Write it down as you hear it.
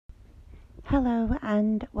Hello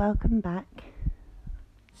and welcome back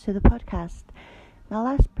to the podcast.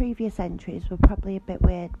 My previous entries were probably a bit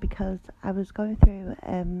weird because I was going through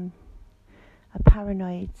a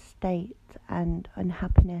paranoid state and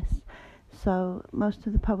unhappiness. So most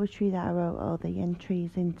of the poetry that I wrote, all the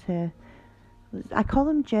entries I call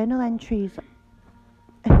them journal entries.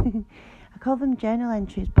 I call them journal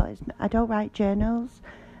entries, but I don't write journals.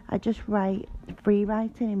 I just write free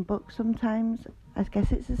writing in books sometimes. I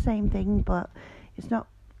guess it's the same thing, but it's not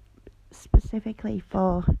specifically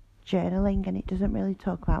for journaling, and it doesn't really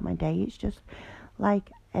talk about my day. It's just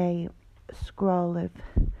like a scroll of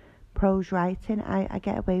prose writing. I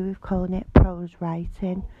get away with calling it prose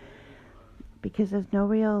writing because there's no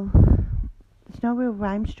real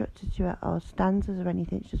rhyme structure to it or stanzas or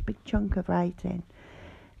anything. It's just a big chunk of writing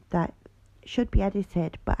that should be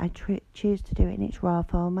edited, but I choose to do it in its raw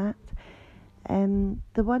format.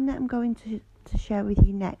 The one that I'm going to share with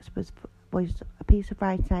you next was a piece of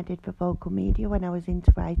writing I did for Vocal Media when I was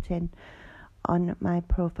into writing on my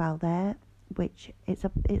profile there, which it's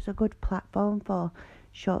a good platform for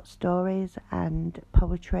short stories and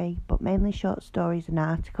poetry, but mainly short stories and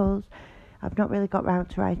articles. I've not really got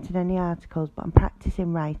round to writing any articles, but I'm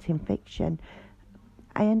practicing writing fiction.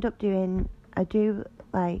 I do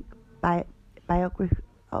like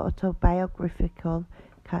autobiographical,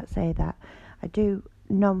 can't say that. I do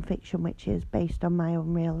non-fiction, which is based on my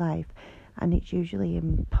own real life, and it's usually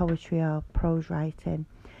in poetry or prose writing.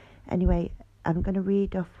 Anyway, I'm going to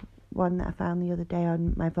read off one that I found the other day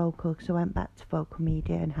on my Vocal, because I went back to Vocal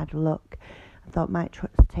Media and had a look. I thought I might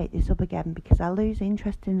take this up again because I lose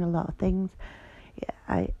interest in a lot of things.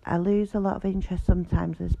 I lose a lot of interest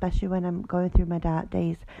sometimes, especially when I'm going through my dark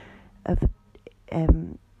days of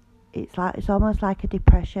it's almost like a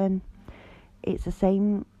depression. It's the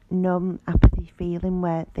same numb apathy feeling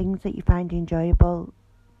where things that you find enjoyable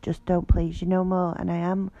just don't please you no more. And I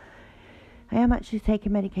am actually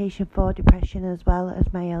taking medication for depression as well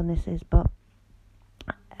as my illnesses, but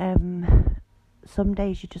some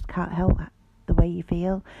days you just can't help the way you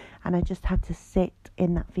feel, and I just had to sit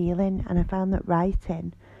in that feeling, and I found that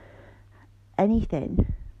writing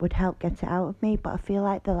anything would help get it out of me. But I feel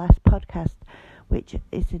like the last podcast, which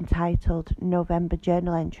is entitled November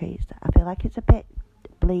Journal Entries, I feel like it's a bit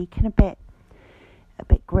bleak and a bit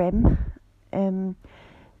grim,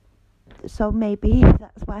 so maybe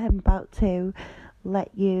that's why I'm about to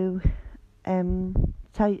let you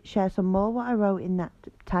share some more what I wrote in that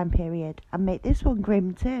time period and make this one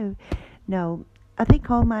grim too. No, I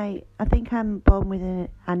think I'm born with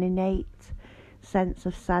an innate sense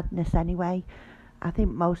of sadness anyway. I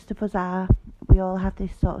think most of us are. We all have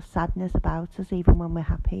this sort of sadness about us even when we're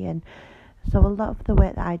happy, and so a lot of the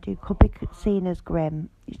work that I do could be seen as grim.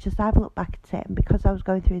 It's just I've looked back at it, and because I was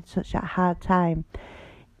going through such a hard time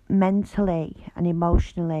mentally and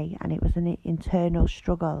emotionally, and it was an internal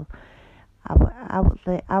struggle,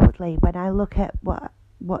 outwardly, when I look at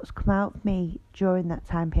what's come out of me during that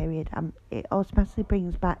time period, it automatically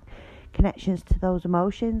brings back connections to those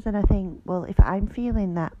emotions. And I think, well, if I'm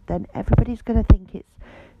feeling that, then everybody's going to think it's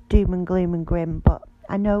doom and gloom and grim, but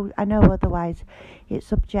I know otherwise. It's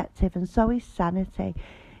subjective, and so is sanity.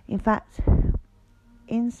 In fact,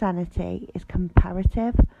 insanity is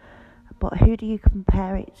comparative, but who do you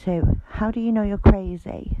compare it to? How do you know you're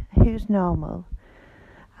crazy? Who's normal?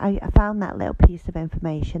 I found that little piece of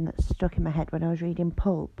information that stuck in my head when I was reading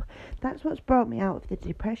Pulp. That's what's brought me out of the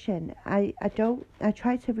depression. I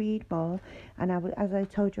try to read more, and as I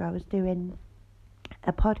told you, I was doing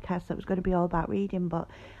a podcast that was going to be all about reading, but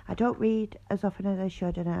I don't read as often as I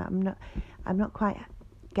should, and I'm not quite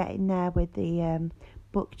getting there with the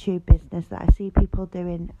booktube business that I see people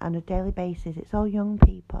doing on a daily basis. It's all young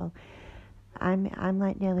people. I'm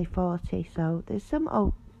like nearly 40, so there's some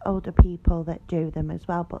older people that do them as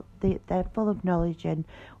well, but they're full of knowledge and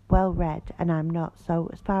well read, and I'm not. So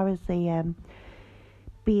as far as the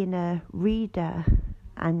being a reader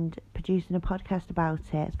and producing a podcast about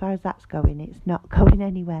it, as far as that's going, it's not going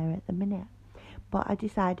anywhere at the minute. But I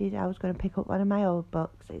decided I was going to pick up one of my old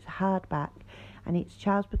books. It's a hardback, and it's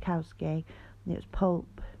Charles Bukowski, and it was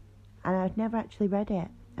Pulp, and I've never actually read it.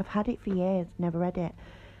 I've had it for years, never read it.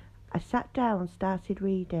 I sat down, started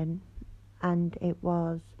reading, and it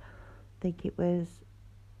was, I think it was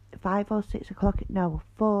 4 o'clock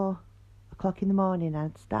in the morning.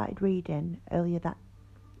 I'd started reading earlier that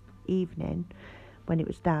evening when it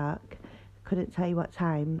was dark. Couldn't tell you what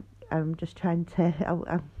time. I'm just trying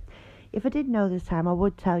to if I did know this time I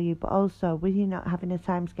would tell you, but also with you not having a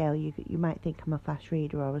time scale, you might think I'm a fast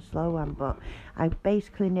reader or a slow one, but I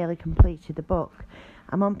basically nearly completed the book.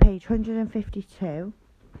 I'm on page 152,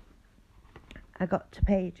 I got to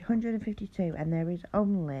page 152, and there is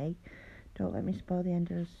only, don't let me spoil the end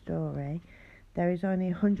of the story, there is only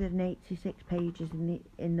 186 pages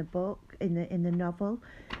in the book, in the novel,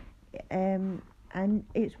 and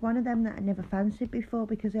it's one of them that I never fancied before,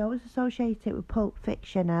 because I always associate it with Pulp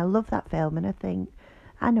Fiction. I love that film, and I think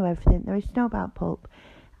I know everything there is to know about Pulp,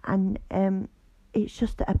 and it's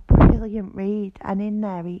just a brilliant read. And in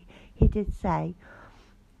there he did say,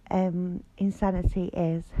 insanity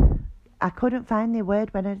is, I couldn't find the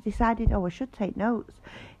word when I decided, I should take notes,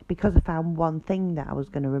 because I found one thing that I was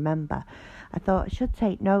going to remember. I thought I should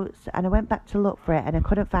take notes, and I went back to look for it, and I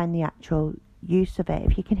couldn't find the actual use of it.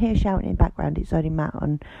 If you can hear shouting in the background, it's only Matt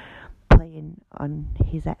playing on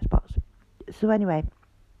his Xbox. So anyway,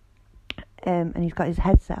 and he's got his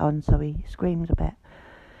headset on, so he screams a bit.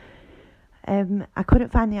 I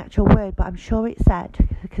couldn't find the actual word, but I'm sure it said,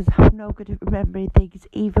 because I'm no good at remembering things,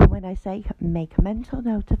 even when I say make a mental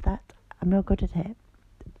note of that. I'm no good at it.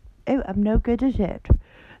 I'm no good at it.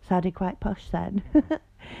 Sounded quite posh then.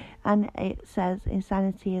 And it says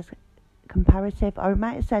insanity is comparative, or it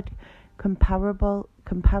might have said comparable.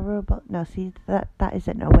 No, see, that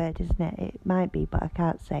isn't a word, isn't it? It might be, but I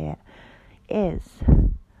can't say it. Is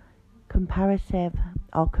comparative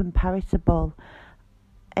or comparable.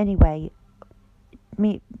 Anyway,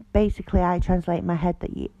 basically I translate in my head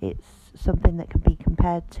that it's something that can be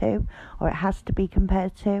compared to, or it has to be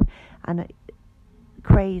compared to, and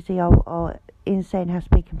crazy or insane has to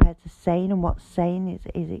be compared to sane. And what's sane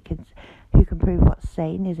is it who can prove what's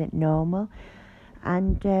sane? Is it normal?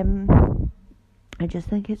 And I just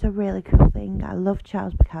think it's a really cool thing. I love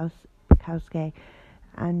Charles Bukowski,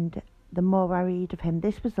 and the more I read of him,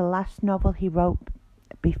 this was the last novel he wrote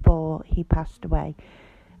before he passed away.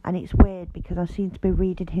 And it's weird because I seem to be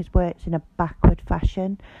reading his works in a backward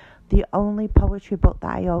fashion. The only poetry book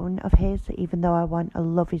that I own of his, even though I want A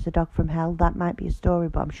Love Is a Dog from Hell, that might be a story,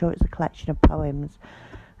 but I'm sure it's a collection of poems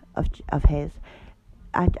of his.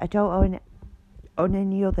 I don't own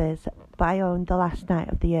any others, but I own The Last Night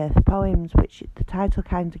of the Earth poems, which the title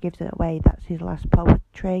kind of gives it away. That's his last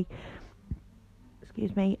poetry,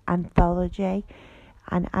 anthology.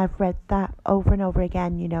 And I've read that over and over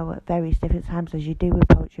again, at various different times. As you do with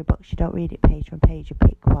poetry books, you don't read it page from page. You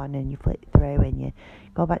pick one and you flip through and you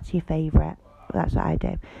go back to your favourite. That's what I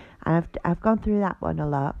do. And I've gone through that one a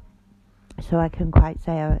lot, so I can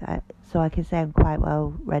say I'm quite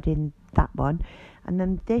well read in that one. And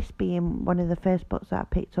then this being one of the first books that I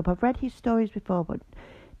picked up. I've read his stories before, but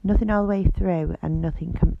nothing all the way through, and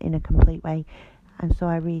nothing in a complete way. And so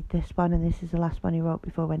I read this one, and this is the last one he wrote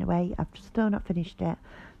before he went away. I've still not finished it,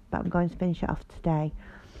 but I'm going to finish it off today.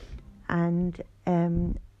 And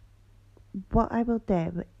what I will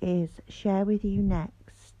do is share with you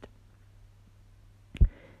next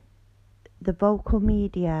the Vocal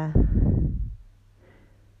Media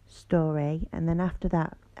story, and then after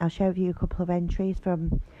that I'll share with you a couple of entries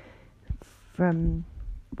from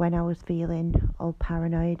when I was feeling all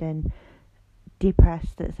paranoid and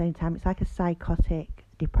depressed at the same time. It's like a psychotic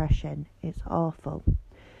depression. It's awful.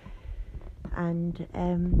 And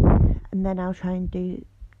then I'll try and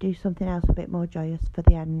do something else a bit more joyous for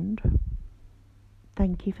the end.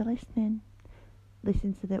 Thank you for listening.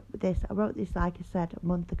 Listen to this. I wrote this, like I said, a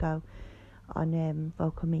month ago on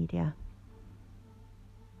Vocal Media.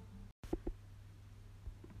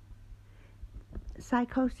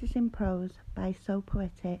 Psychosis in Prose by So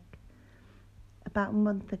Poetic. About a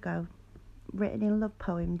month ago. Written in love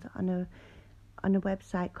poems on a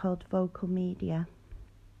website called Vocal Media.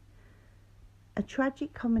 A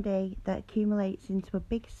tragic comedy that accumulates into a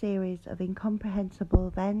big series of incomprehensible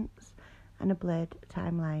events and a blurred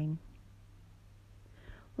timeline.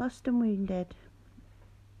 Lost and wounded.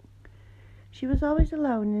 She was always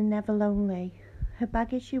alone and never lonely. Her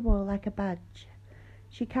baggage she wore like a badge.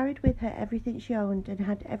 She carried with her everything she owned and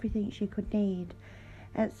had everything she could need,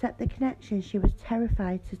 except the connection she was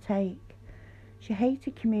terrified to take. She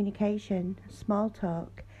hated communication, small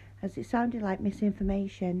talk, as it sounded like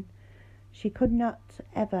misinformation. She could not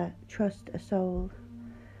ever trust a soul.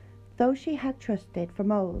 Those she had trusted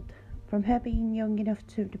from old, from her being young enough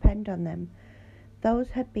to depend on them, those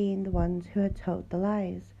had been the ones who had told the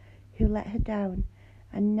lies, who let her down,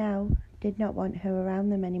 and now did not want her around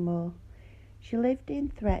them anymore. She lived in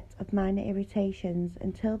threat of minor irritations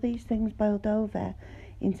until these things boiled over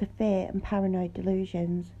into fear and paranoid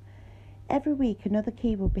delusions. Every week another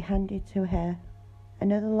key would be handed to her,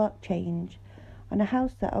 another lock change, on a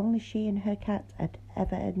house that only she and her cat had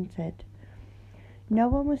ever entered. No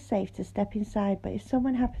one was safe to step inside, but if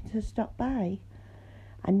someone happened to stop by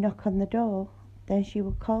and knock on the door, then she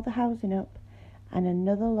would call the housing up and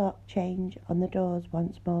another lock change on the doors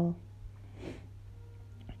once more.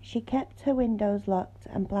 She kept her windows locked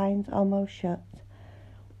and blinds almost shut,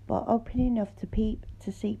 but open enough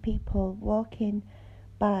to see people walking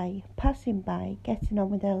by, passing by, getting on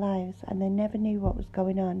with their lives, and they never knew what was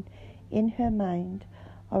going on in her mind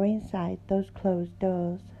or inside those closed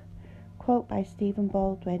doors. Quote by Stephen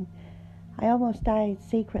Baldwin, "I almost died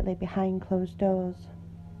secretly behind closed doors."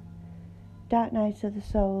 Dark night of the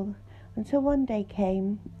soul, until one day,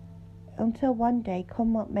 come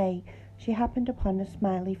what may, she happened upon a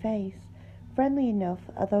smiley face, friendly enough,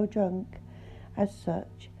 although drunk. As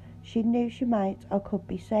such, she knew she might or could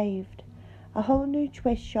be saved. A whole new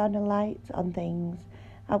twist shone a light on things,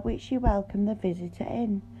 at which she welcomed the visitor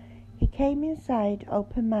in. He came inside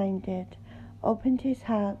open-minded, opened his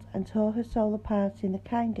heart, and tore her soul apart in the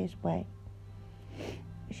kindest way.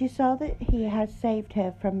 She saw that he had saved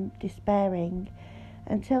her from despairing,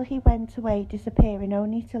 until he went away, disappearing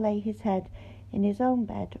only to lay his head in his own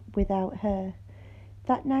bed without her.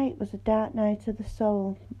 That night was a dark night of the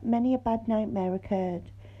soul. Many a bad nightmare occurred.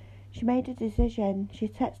 She made a decision. She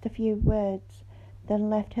texted a few words, then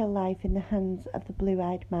left her life in the hands of the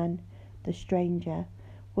blue-eyed man, the stranger.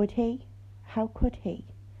 Would he? How could he?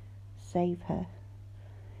 Save her.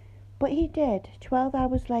 But he did. 12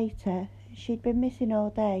 hours later, she'd been missing all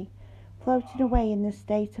day, floating away in the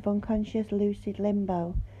state of unconscious lucid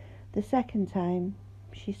limbo. The second time,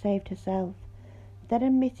 she saved herself. Then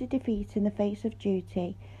admitted defeat in the face of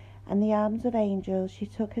duty and the arms of angels, she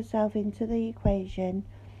took herself into the equation,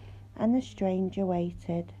 and the stranger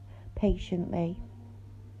waited patiently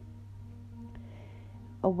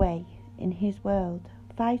away in his world,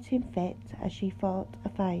 fighting fit as she fought a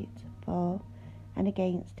fight for and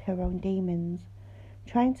against her own demons,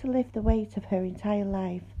 trying to lift the weight of her entire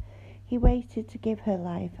life. He waited to give her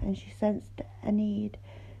life, and she sensed a need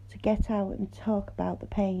to get out and talk about the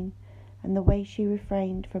pain, and the way she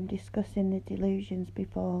refrained from discussing the delusions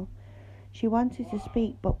before. She wanted to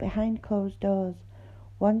speak, but behind closed doors,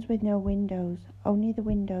 ones with no windows, only the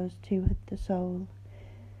windows to the soul.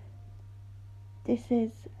 This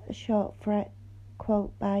is a short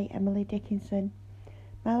quote by Emily Dickinson.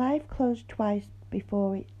 My life closed twice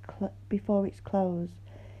before its close.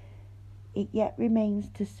 It yet remains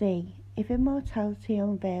to see if immortality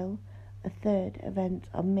unveil a third event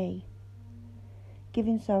on me.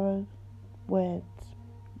 Giving sorrow words.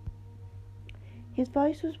 His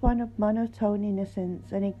voice was one of monotone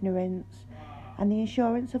innocence and ignorance, and the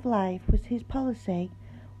assurance of life was his policy,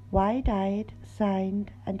 wide-eyed,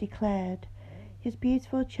 signed, and declared. His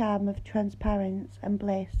beautiful charm of transparence and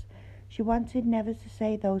bliss. She wanted never to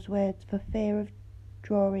say those words for fear of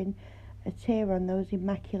drawing a tear on those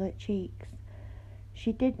immaculate cheeks.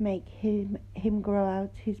 She did make him grow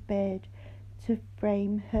out his beard to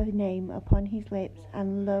frame her name upon his lips,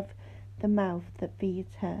 and love the mouth that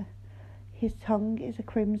feeds her. His tongue is a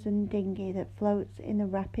crimson dinghy that floats in the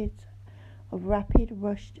rapids of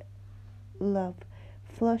rapid-rushed love,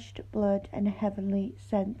 flushed blood, and heavenly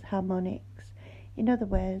scent harmonics. In other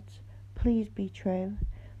words, please be true.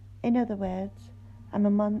 In other words, I'm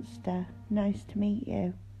a monster. Nice to meet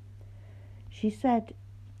you. She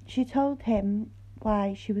told him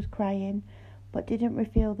why she was crying, but didn't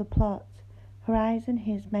reveal the plot. Her eyes and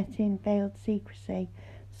his met in veiled secrecy.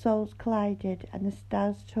 Souls collided, and the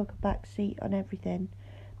stars took a back seat on everything.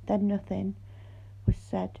 Then nothing was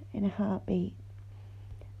said in a heartbeat.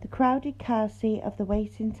 The crowded car seat of the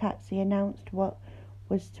waiting taxi announced what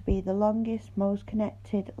was to be the longest, most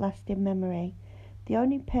connected, lasting memory. The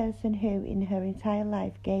only person who, in her entire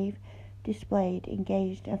life, gave, displayed,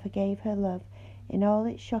 engaged, and forgave her love in all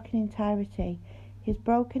its shocking entirety. His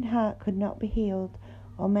broken heart could not be healed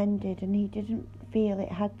or mended, and he didn't feel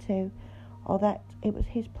it had to, or that it was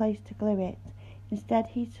his place to glue it. Instead,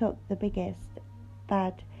 he took the biggest,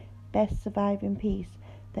 best surviving piece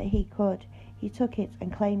that he could. He took it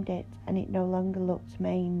and claimed it, and it no longer looked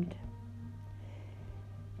maimed.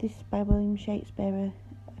 This is by William Shakespeare,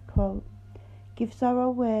 a quote. Give sorrow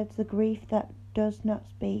words, the grief that does not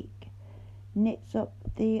speak, knits up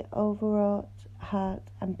the overwrought heart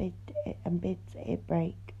and bids it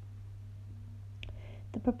break.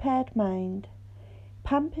 The prepared mind,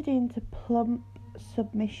 pampered into plump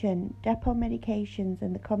submission, depot medications,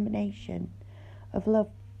 and the combination of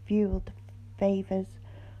love-fueled favours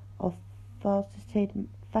of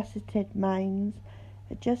faceted minds,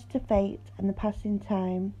 adjust to fate and the passing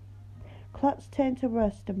time. Clocks turn to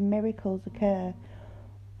rust and miracles occur.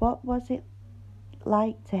 What was it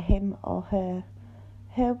like to him or her?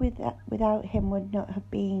 Her without him would not have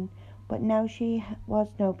been, but now she was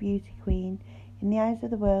no beauty queen. In the eyes of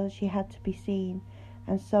the world she had to be seen,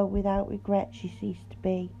 and so without regret she ceased to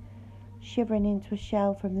be. Shivering into a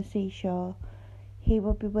shell from the seashore, he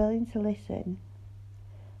would be willing to listen,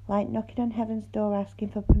 like knocking on heaven's door asking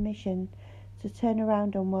for permission to turn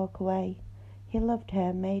around and walk away. He loved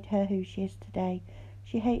her, made her who she is today.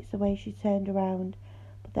 She hates the way she turned around,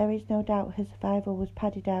 but there is no doubt her survival was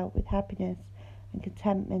padded out with happiness and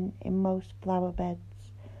contentment in most flower beds.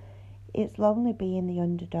 It's lonely being the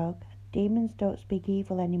underdog. Demons don't speak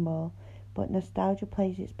evil anymore, but nostalgia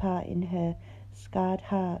plays its part in her scarred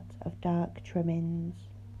heart of dark trimmings.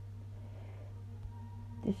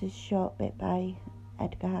 This is a short bit by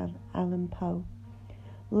Edgar Allan Poe.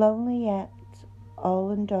 Lonely yet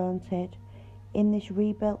all undaunted, in this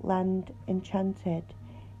rebuilt land enchanted,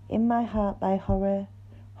 in my heart by horror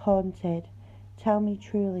haunted, tell me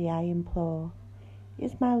truly, I implore,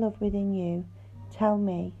 is my love within you? Tell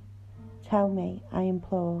me, I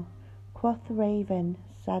implore. Quoth the raven,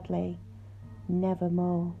 sadly,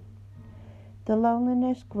 nevermore. The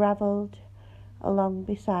loneliness gravelled along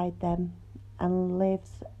beside them, and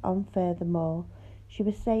lives on furthermore. She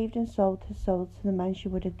was saved and sold her soul to the man she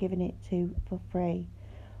would have given it to for free.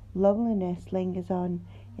 Loneliness lingers on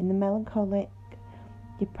in the melancholic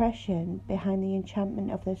depression behind the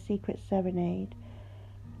enchantment of their secret serenade.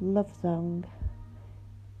 Love song.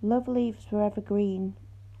 Love leaves forever green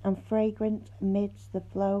and fragrant amidst the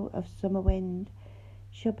flow of summer wind.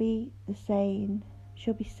 She'll be sane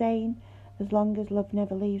as long as love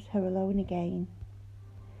never leaves her alone again.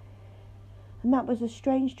 And that was a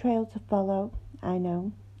strange trail to follow, I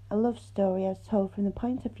know. A love story as told from the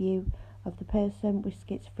point of view of the person with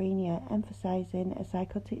schizophrenia, emphasising a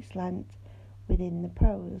psychotic slant within the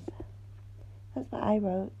prose. That's what I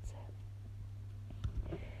wrote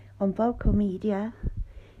on Vocal Media,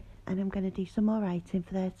 and I'm going to do some more writing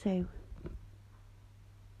for there too.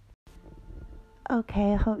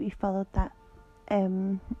 Okay, I hope you followed that,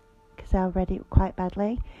 because I read it quite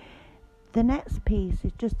badly. The next piece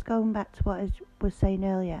is just going back to what I was saying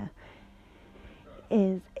earlier,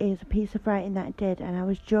 is a piece of writing that I did, and I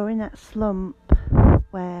was during that slump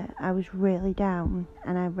where I was really down,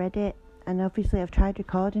 and I read it, and obviously I've tried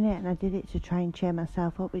recording it, and I did it to try and cheer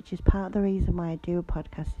myself up, which is part of the reason why I do a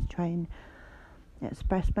podcast, is try and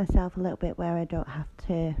express myself a little bit where I don't have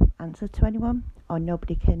to answer to anyone, or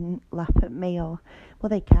nobody can laugh at me, or, well,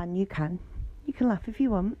 they can, you can laugh if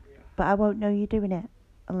you want, but I won't know you're doing it,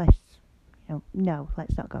 unless, no,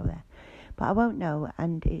 let's not go there. But I won't know,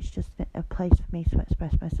 and it's just a place for me to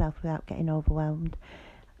express myself without getting overwhelmed.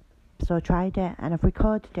 So I tried it, and I've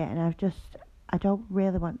recorded it, and I don't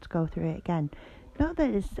really want to go through it again. Not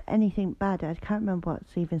that it's anything bad, I can't remember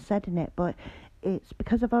what's even said in it, but it's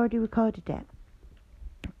because I've already recorded it.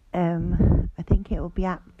 I think it will be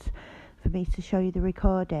apt for me to show you the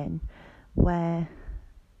recording where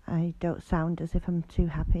I don't sound as if I'm too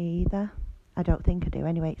happy either. I don't think I do.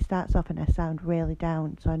 Anyway, it starts off and I sound really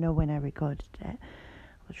down, so I know when I recorded it,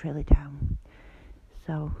 I was really down.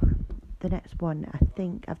 So, the next one, I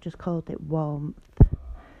think I've just called it Warmth.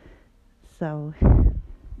 So,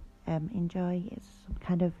 enjoy. It's some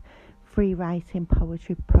kind of free writing,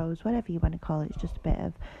 poetry, prose, whatever you want to call it. It's just a bit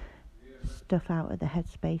of stuff out of the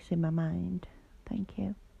headspace in my mind. Thank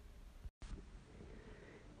you.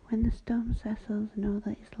 When the storm settles and all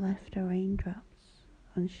that is left are raindrops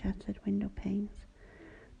on shattered window panes,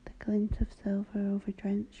 the glint of silver over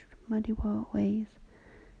drenched muddy walkways,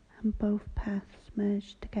 and both paths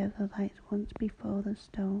merged together like once before the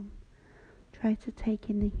storm, try to take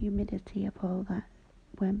in the humidity of all that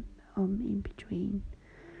went on in between.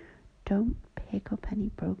 Don't pick up any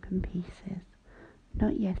broken pieces,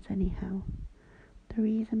 not yet anyhow. The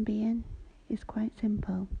reason being is quite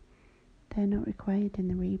simple. They're not required in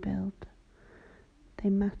the rebuild. They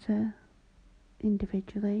matter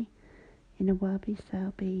individually in a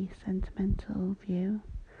wabi-sabi sentimental view,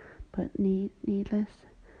 but needless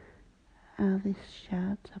are these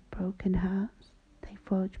shards of broken hearts. They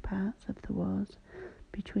forge parts of the wars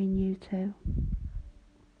between you two.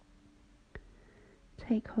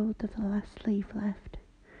 Take hold of the last leaf left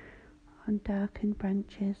on darkened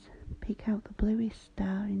branches. Pick out the bluest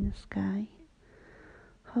star in the sky.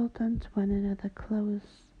 Hold on to one another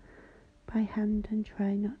close by hand and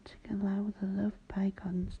try not to allow the loved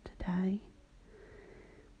bygones to die.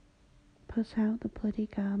 Put out the bloody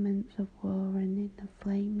garments of war, and in the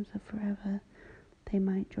flames of forever they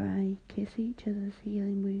might dry. Kiss each other's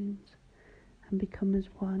healing wounds and become as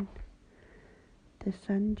one. The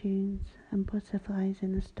sand dunes and butterflies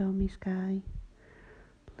in the stormy sky.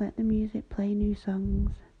 Let the music play new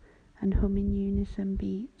songs and hum in unison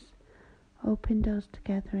beats. Open doors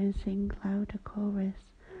together and sing louder chorus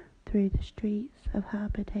through the streets of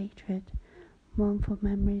harboured hatred. Mournful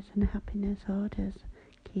memories and happiness orders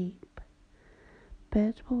keep.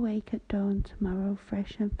 Birds will wake at dawn tomorrow,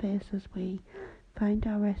 fresh and fierce as we find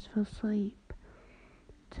our restful sleep.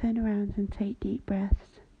 Turn around and take deep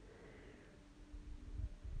breaths.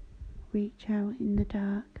 Reach out in the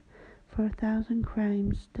dark, for 1,000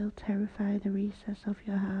 crimes still terrify the recess of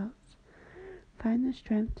your hearts. Find the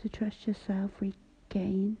strength to trust yourself,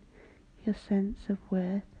 regain your sense of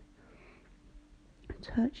worth.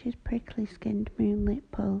 Touch his prickly skinned moonlit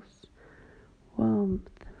pulse, warmth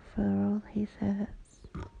for all his hurts.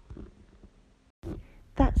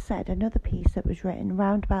 That said, another piece that was written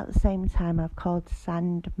round about the same time I've called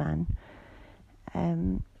Sandman.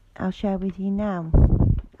 I'll share with you now.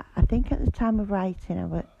 I think at the time of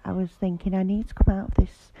writing I was thinking I need to come out of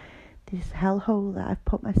this hellhole that I've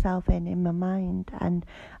put myself in my mind, and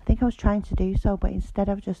I think I was trying to do so, but instead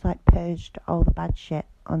I've just purged all the bad shit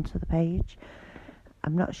onto the page.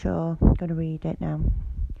 I'm not sure. I'm going to read it now.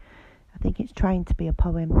 I think it's trying to be a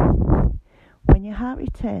poem. When your heart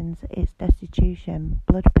returns its destitution,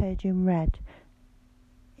 blood purging red,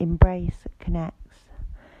 embrace connects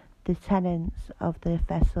the tenants of the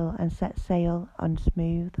vessel and set sail on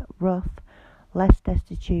smooth, rough, less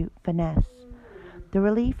destitute finesse. The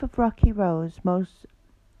relief of rocky roads most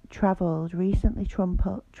travelled, recently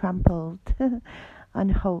trampled on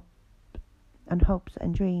hopes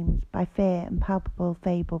and dreams by fear and palpable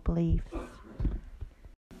fable beliefs.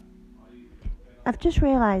 I've just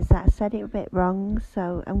realised that I said it a bit wrong,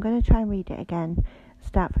 so I'm going to try and read it again,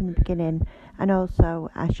 start from the beginning. And also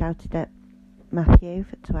I shouted at Matthew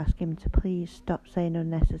to ask him to please stop saying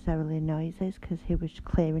unnecessarily noises, because he was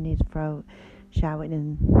clearing his throat, shouting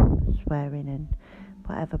and swearing and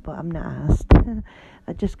whatever, but I'm not asked.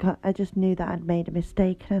 I just knew that I'd made a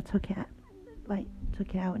mistake, and I took it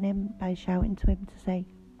out on him by shouting to him to say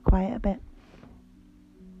quiet a bit.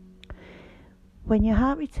 When your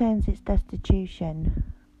heart returns its destitution,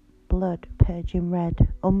 blood purging red,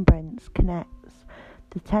 umbrance connects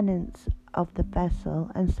the tenants of the vessel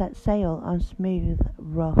and set sail on smooth,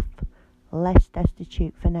 rough, less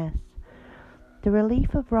destitute finesse. The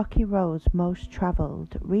relief of rocky roads most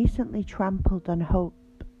travelled, recently trampled on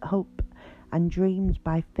hope and dreams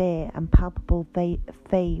by fear and palpable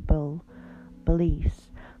fable beliefs.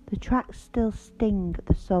 The tracks still sting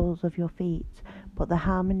the soles of your feet, but the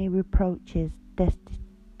harmony reproaches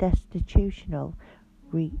destitutional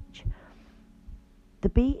reach. The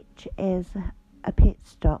beach is a pit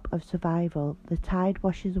stop of survival. The tide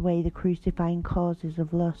washes away the crucifying causes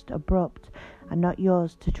of lust, abrupt and not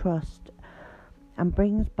yours to trust, and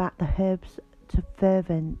brings back the herbs to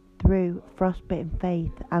fervent through frostbitten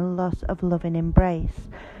faith and loss of loving embrace.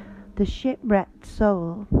 The shipwrecked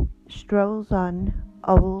soul strolls on,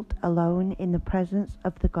 old, alone in the presence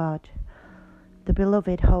of the God. The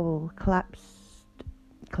beloved whole collapses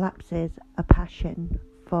a passion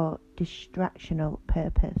for distractional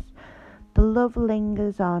purpose. The love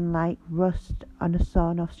lingers on like rust on a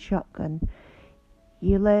sawn-off shotgun.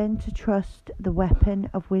 You learn to trust the weapon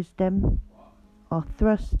of wisdom, or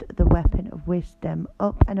thrust the weapon of wisdom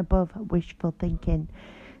up and above wishful thinking.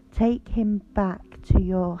 Take him back to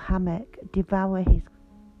your hammock, devour his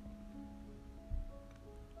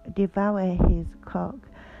cock,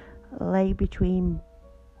 lay between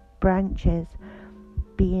branches,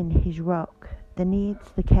 being his rock, the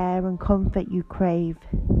needs, the care and comfort you crave.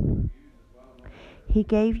 He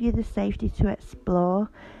gave you the safety to explore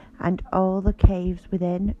and all the caves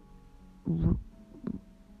within.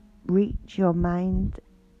 Reach. Your mind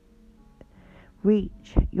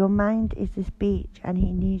is this beach, and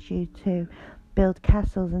he needs you to build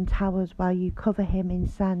castles and towers while you cover him in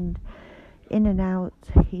sand. In and out,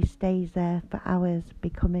 he stays there for hours,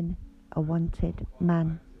 becoming a wanted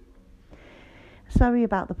man. Sorry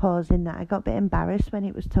about the pause in that. I got a bit embarrassed when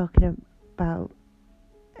it was talking about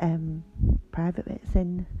private bits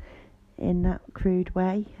in that crude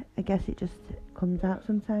way. I guess it just comes out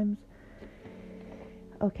sometimes.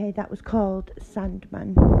 Okay, that was called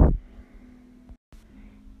Sandman.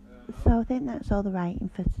 So I think that's all the writing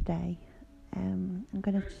for today. I'm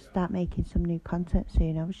going to start making some new content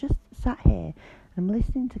soon. I was just sat here and I'm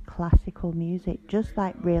listening to classical music, just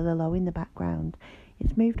really low in the background.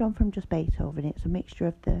 It's moved on from just Beethoven. It's a mixture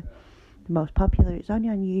of the most popular. It's only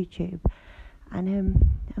on YouTube. And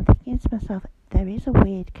I'm thinking to myself, there is a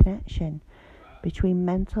weird connection between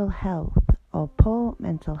mental health, or poor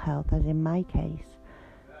mental health, as in my case,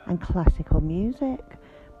 and classical music.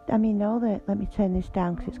 I mean, let me turn this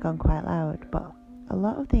down because it's gone quite loud, but a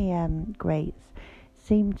lot of the greats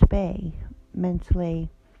seem to be mentally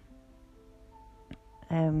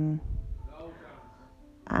I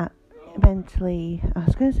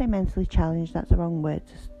was going to say mentally challenged, that's the wrong word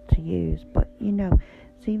to use, but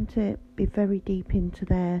seem to be very deep into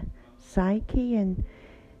their psyche, and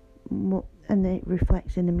it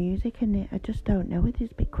reflects in the music, and I just don't know, it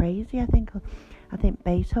is a bit crazy. I think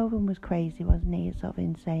Beethoven was crazy, wasn't he? Sort of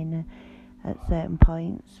insane at certain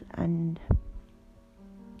points, and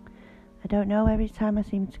I don't know, every time I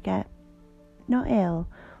seem to get not ill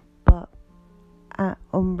but at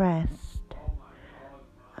unrest,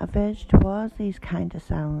 I verge towards these kind of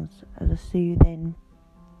sounds as a soothing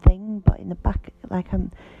thing, but in the back, like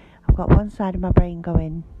I've got one side of my brain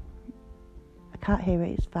going, I can't hear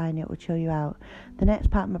it, it's fine, it will chill you out. The next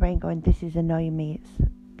part of my brain going, this is annoying me,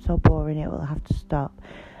 it's so boring, it will have to stop.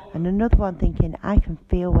 And another one thinking, I can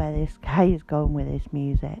feel where this guy is going with this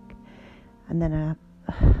music. And then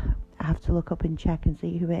I have to look up and check and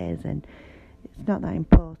see who it is, and it's not that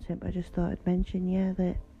important, but I just thought I'd mention,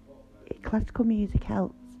 that classical music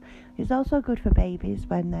helps. It's also good for babies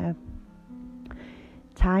when they're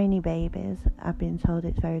tiny babies. I've been told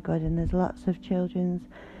it's very good, and there's lots of children's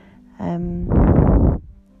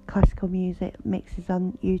classical music mixes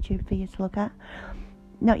on YouTube for you to look at.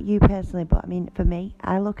 Not you personally, but I mean for me,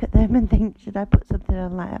 I look at them and think, should I put something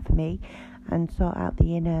on like that for me, and sort out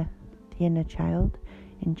the inner child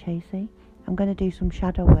in Chasey. I'm going to do some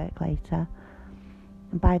shadow work later,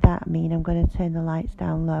 and by that I mean I'm going to turn the lights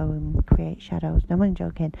down low and create shadows. No, I'm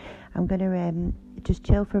joking. I'm going to just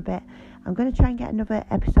chill for a bit. I'm going to try and get another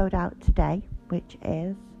episode out today, which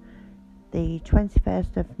is the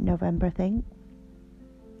 21st of November, I think,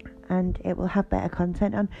 and it will have better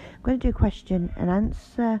content on. I'm going to do question and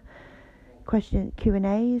answer,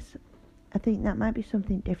 Q&As. I think that might be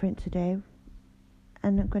something different to do,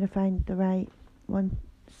 and I'm going to find the right one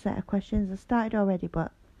set of questions. I started already,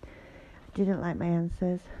 but I didn't like my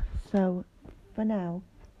answers, so for now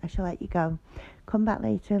I shall let you go. Come back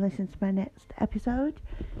later and listen to my next episode.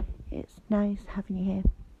 It's nice having you here.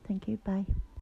 Thank you, bye.